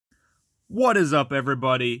What is up,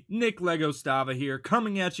 everybody? Nick Lego Stava here,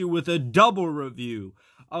 coming at you with a double review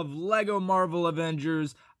of Lego Marvel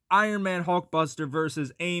Avengers Iron Man Hulkbuster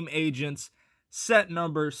vs. A.I.M Agents, set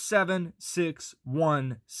number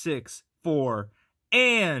 76164,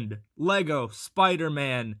 and Lego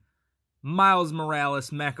Spider-Man Miles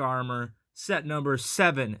Morales Mech Armor, set number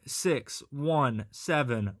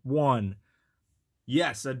 76171.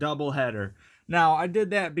 Yes, a double header. Now, I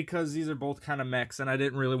did that because these are both kind of mechs, and I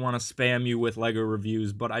didn't really want to spam you with LEGO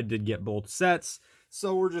reviews, but I did get both sets,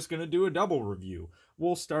 so we're just going to do a double review.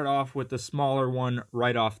 We'll start off with the smaller one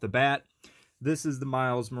right off the bat. This is the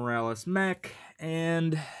Miles Morales mech,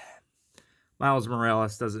 and Miles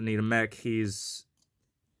Morales doesn't need a mech. He's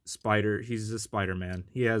a Spider-Man.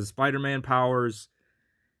 He has Spider-Man powers.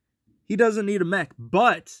 He doesn't need a mech,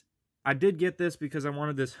 but I did get this because I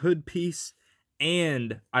wanted this hood piece,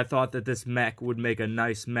 and I thought that this mech would make a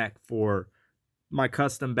nice mech for my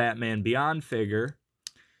custom Batman Beyond figure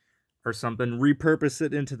or something. Repurpose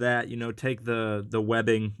it into that, you know, take the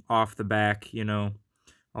webbing off the back, you know.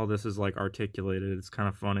 All this is like articulated. It's kind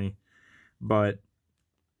of funny. But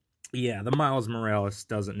yeah, the Miles Morales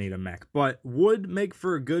doesn't need a mech, but would make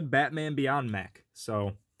for a good Batman Beyond mech.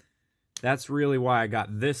 So that's really why I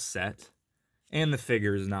got this set. And the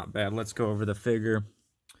figure is not bad. Let's go over the figure.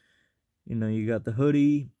 You know, you got the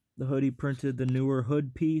hoodie printed, the newer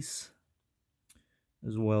hood piece,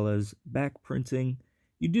 as well as back printing.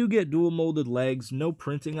 You do get dual molded legs, no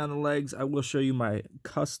printing on the legs. I will show you my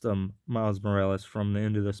custom Miles Morales from the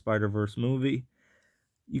Into the Spider-Verse movie.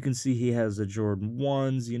 You can see he has the Jordan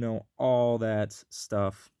 1s, you know, all that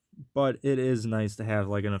stuff. But it is nice to have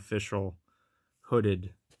like an official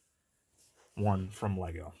hooded one from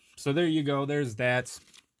LEGO. So there you go, there's that.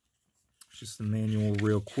 Just the manual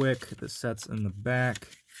real quick. The set's in the back.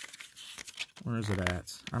 Where is it at?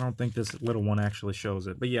 I don't think this little one actually shows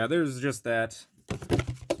it. But yeah, there's just that. So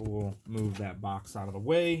we'll move that box out of the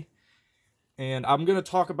way. And I'm going to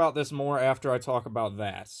talk about this more after I talk about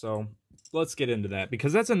that. So let's get into that.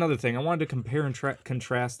 Because that's another thing. I wanted to compare and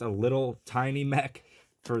contrast a little tiny mech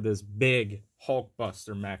for this big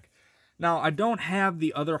Hulkbuster mech. Now, I don't have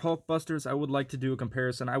the other Hulkbusters. I would like to do a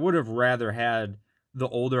comparison. I would have rather had the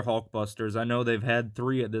older Hulkbusters. I know they've had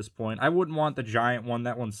 3 at this point. I wouldn't want the giant one.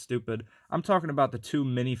 That one's stupid. I'm talking about the 2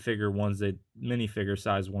 minifigure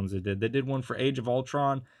size ones they did. They did one for Age of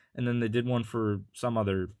Ultron, and then they did one for some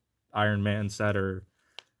other Iron Man set or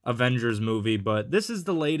Avengers movie, but this is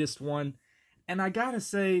the latest one. And I gotta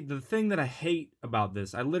say, the thing that I hate about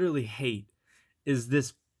this, I literally hate, is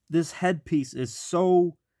this headpiece is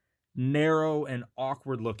so narrow and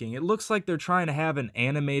awkward looking. It looks like they're trying to have an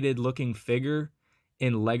animated looking figure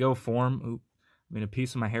in Lego form. Oop. I mean, a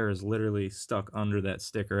piece of my hair is literally stuck under that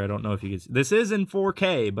sticker. I don't know if you can see. This is in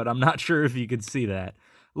 4K, but I'm not sure if you can see that.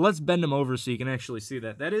 Let's bend them over so you can actually see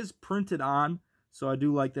that. That is printed on, so I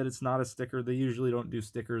do like that it's not a sticker. They usually don't do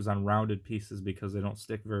stickers on rounded pieces because they don't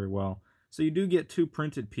stick very well. So you do get 2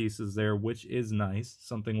 printed pieces there, which is nice,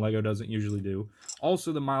 something Lego doesn't usually do.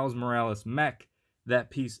 Also, the Miles Morales mech, that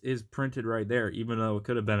piece is printed right there, even though it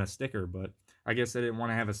could have been a sticker, but I guess they didn't want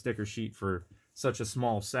to have a sticker sheet for such a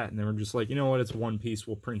small set, and they were just like, you know what, it's one piece,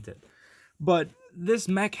 we'll print it. But this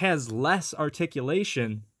mech has less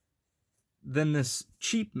articulation than this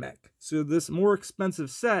cheap mech. So this more expensive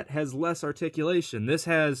set has less articulation. This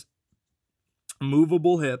has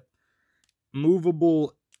movable hip,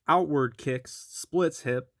 movable outward kicks, splits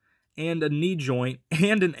hip, and a knee joint,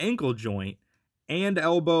 and an ankle joint, and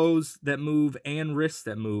elbows that move, and wrists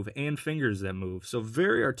that move, and fingers that move. So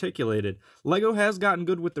very articulated. LEGO has gotten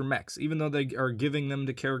good with their mechs. Even though they are giving them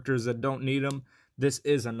to characters that don't need them, this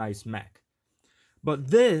is a nice mech.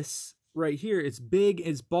 But this right here, it's big,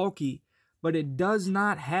 it's bulky, but it does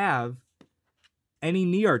not have any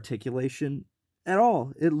knee articulation at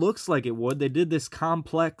all. It looks like it would. They did this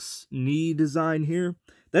complex knee design here.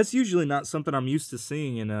 That's usually not something I'm used to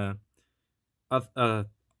seeing in a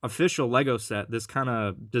official Lego set. This kind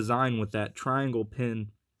of design with that triangle pin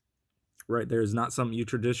right there is not something you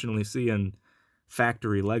traditionally see in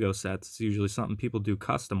factory Lego sets. It's usually something people do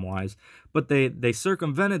custom wise, but they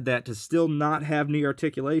circumvented that to still not have knee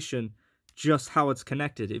articulation, just how it's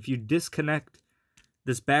connected. If you disconnect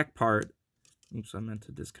this back part, oops, I meant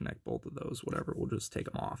to disconnect both of those, whatever, we'll just take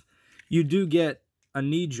them off. You do get a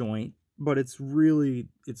knee joint, but it's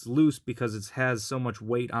loose because it has so much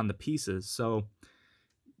weight on the pieces. So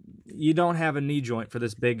you don't have a knee joint for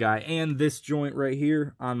this big guy. And this joint right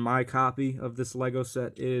here on my copy of this Lego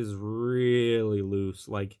set is really loose.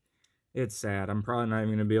 Like, it's sad. I'm probably not even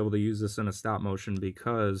going to be able to use this in a stop motion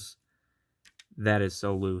because that is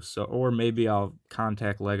so loose. So, or maybe I'll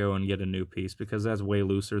contact Lego and get a new piece, because that's way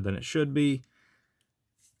looser than it should be.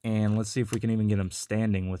 And let's see if we can even get him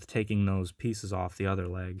standing with taking those pieces off the other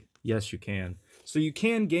leg. Yes, you can. So you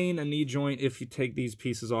can gain a knee joint if you take these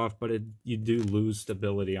pieces off, but you do lose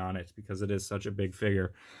stability on it because it is such a big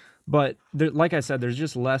figure. But there, like I said, there's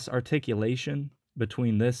just less articulation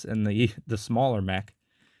between this and the smaller mech.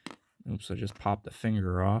 Oops, I just popped the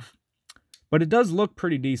finger off. But it does look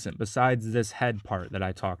pretty decent, besides this head part that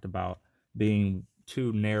I talked about being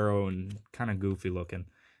too narrow and kind of goofy looking.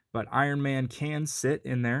 But Iron Man can sit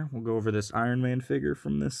in there. We'll go over this Iron Man figure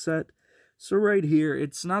from this set. So right here,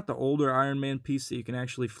 it's not the older Iron Man piece that you can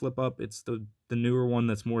actually flip up. It's the newer one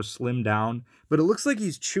that's more slimmed down. But it looks like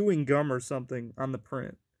he's chewing gum or something on the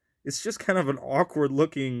print. It's just kind of an awkward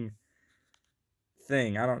looking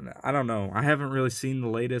thing. I don't know. I haven't really seen the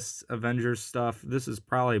latest Avengers stuff. This is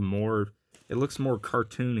probably more... It looks more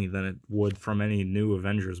cartoony than it would from any new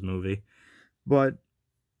Avengers movie. But,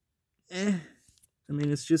 I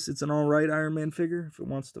mean, it's an alright Iron Man figure if it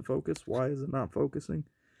wants to focus. Why is it not focusing?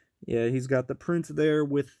 Yeah, he's got the print there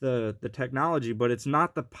with the technology, but it's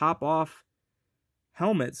not the pop-off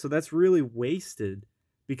helmet, so that's really wasted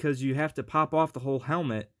because you have to pop off the whole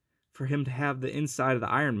helmet for him to have the inside of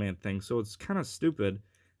the Iron Man thing, so it's kind of stupid.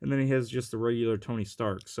 And then he has just the regular Tony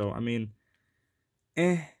Stark, so, I mean,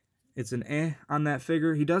 it's an on that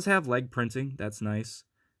figure. He does have leg printing, that's nice,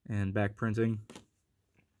 and back printing.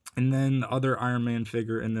 And then the other Iron Man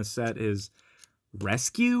figure in this set is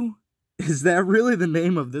Rescue? Is that really the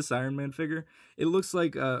name of this Iron Man figure? It looks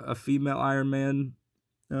like a female Iron Man,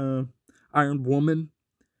 Iron Woman.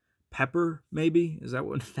 Pepper, maybe? Is that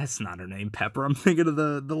what? That's not her name, Pepper. I'm thinking of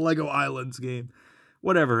the Lego Islands game.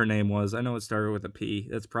 Whatever her name was. I know it started with a P.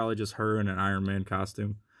 That's probably just her in an Iron Man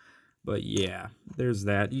costume. But yeah, there's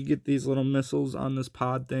that. You get these little missiles on this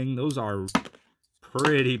pod thing. Those are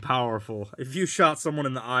pretty powerful. If you shot someone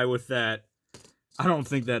in the eye with that, I don't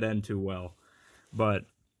think that'd end too well. But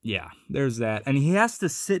yeah, there's that. And he has to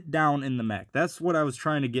sit down in the mech. That's what I was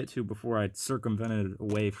trying to get to before I circumvented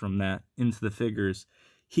away from that into the figures.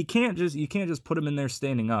 You can't just put him in there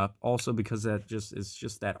standing up. Also because it's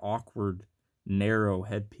just that awkward, narrow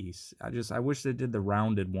headpiece. I wish they did the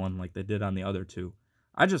rounded one like they did on the other two.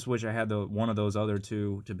 I just wish I had one of those other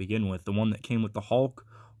two to begin with. The one that came with the Hulk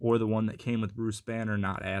or the one that came with Bruce Banner,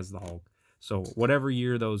 not as the Hulk. So whatever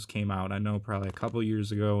year those came out, I know probably a couple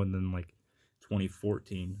years ago and then like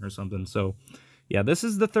 2014 or something. So yeah, this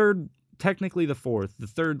is the third, technically the fourth, the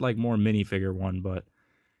third like more minifigure one, but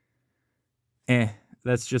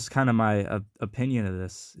that's just kind of my opinion of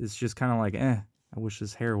this. It's just kind of like I wish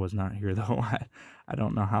his hair was not here, though. I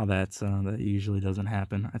don't know how that usually doesn't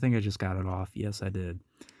happen. I think I just got it off. Yes, I did.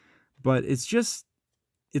 But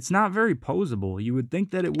it's not very posable. You would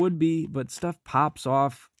think that it would be, but stuff pops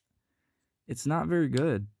off. It's not very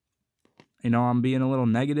good. You know, I'm being a little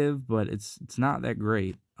negative, but it's not that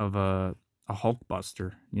great of a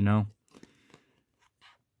Hulkbuster, you know?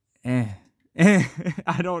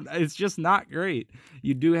 It's just not great.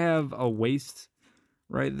 You do have a waist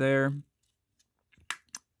right there.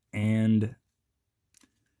 And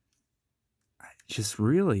just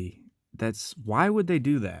really, why would they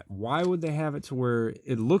do that? Why would they have it to where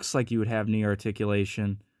it looks like you would have knee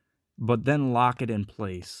articulation, but then lock it in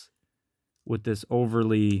place with this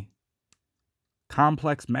overly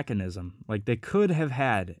complex mechanism? Like, they could have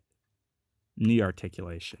had knee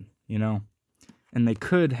articulation, you know? And they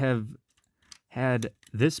could have had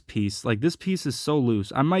this piece. Like, this piece is so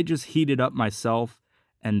loose. I might just heat it up myself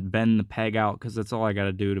and bend the peg out, because that's all I got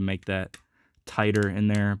to do to make that tighter in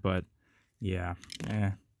there. But yeah,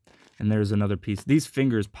 and there's another piece. These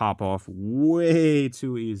fingers pop off way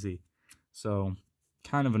too easy, so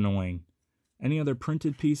kind of annoying. Any other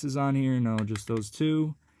printed pieces on here? No, just those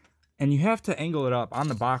two. And you have to angle it up. On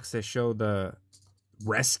the box they show the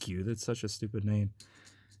Rescue. That's such a stupid name.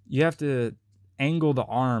 You have to angle the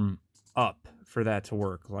arm up for that to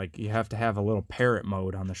work. Like, you have to have a little parrot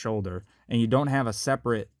mode on the shoulder, and you don't have a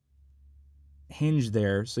separate hinge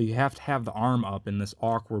there, so you have to have the arm up in this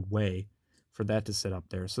awkward way for that to sit up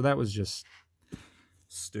there. So that was just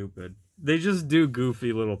stupid. They just do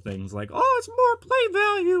goofy little things like, oh, it's more play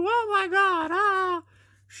value, oh my god,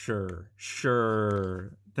 sure,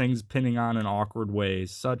 things pinning on in awkward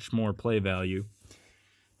ways, such more play value.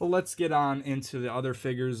 But let's get on into the other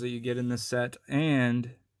figures that you get in this set.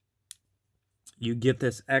 And you get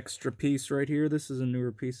this extra piece right here. This is a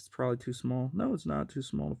newer piece. It's probably too small. No, it's not too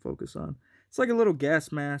small to focus on. It's like a little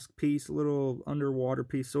gas mask piece, a little underwater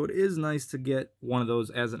piece. So it is nice to get one of those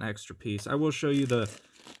as an extra piece. I will show you the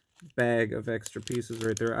bag of extra pieces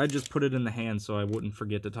right there. I just put it in the hand so I wouldn't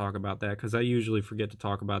forget to talk about that, because I usually forget to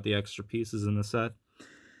talk about the extra pieces in the set.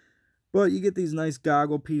 But you get these nice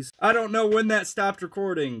goggle pieces. I don't know when that stopped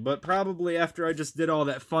recording, but probably after I just did all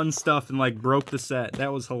that fun stuff and like broke the set.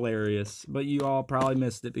 That was hilarious. But you all probably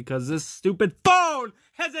missed it because this stupid phone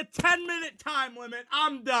has a 10-minute time limit.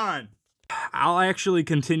 I'm done. I'll actually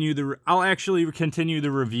continue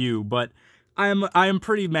the review, but I am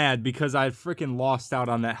pretty mad because I freaking lost out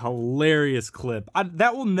on that hilarious clip.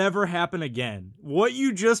 That will never happen again. What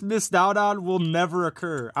you just missed out on will never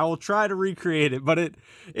occur. I will try to recreate it, but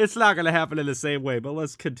it's not going to happen in the same way. But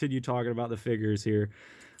let's continue talking about the figures here.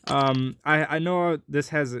 I know this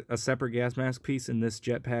has a separate gas mask piece, and this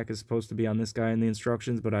jetpack is supposed to be on this guy in the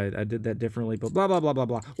instructions, but I did that differently. But blah, blah, blah, blah,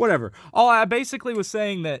 blah. Whatever. All I basically was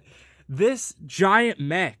saying that this giant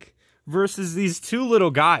mech versus these two little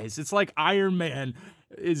guys, it's like Iron Man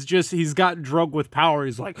is just, he's got drunk with power.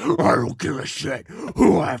 He's like, I don't give a shit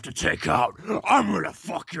who I have to take out. I'm gonna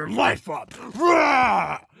fuck your life up.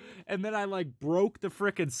 Rah! And then I like broke the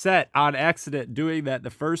frickin' set on accident doing that the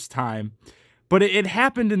first time. But it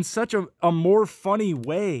happened in such a more funny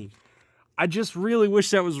way. I just really wish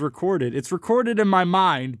that was recorded. It's recorded in my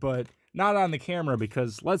mind, but not on the camera,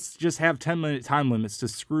 because let's just have 10-minute time limits to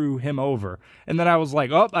screw him over. And then I was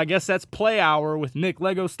like, oh, I guess that's play hour with Nick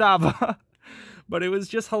Lego Stava. But it was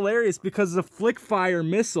just hilarious because the flick fire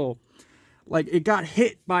missile, like, it got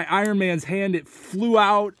hit by Iron Man's hand. It flew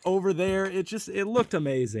out over there. It looked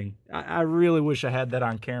amazing. I really wish I had that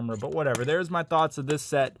on camera, but whatever. There's my thoughts of this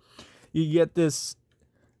set. You get this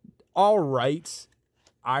all right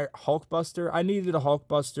Hulkbuster. I needed a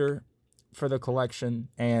Hulkbuster for the collection,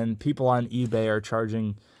 and people on eBay are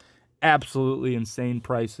charging absolutely insane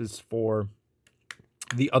prices for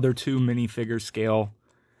the other two minifigure scale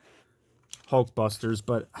Hulkbusters.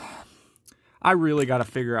 But I really got to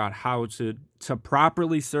figure out how to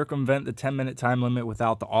properly circumvent the 10-minute time limit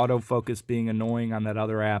without the autofocus being annoying on that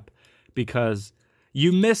other app, because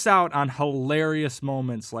you miss out on hilarious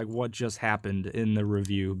moments like what just happened in the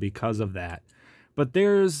review because of that. But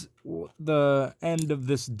there's the end of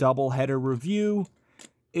this double-header review.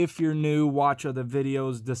 If you're new, watch other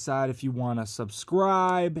videos, decide if you want to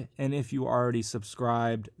subscribe. And if you already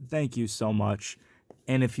subscribed, thank you so much.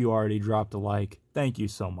 And if you already dropped a like, thank you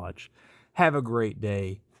so much. Have a great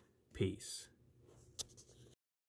day. Peace.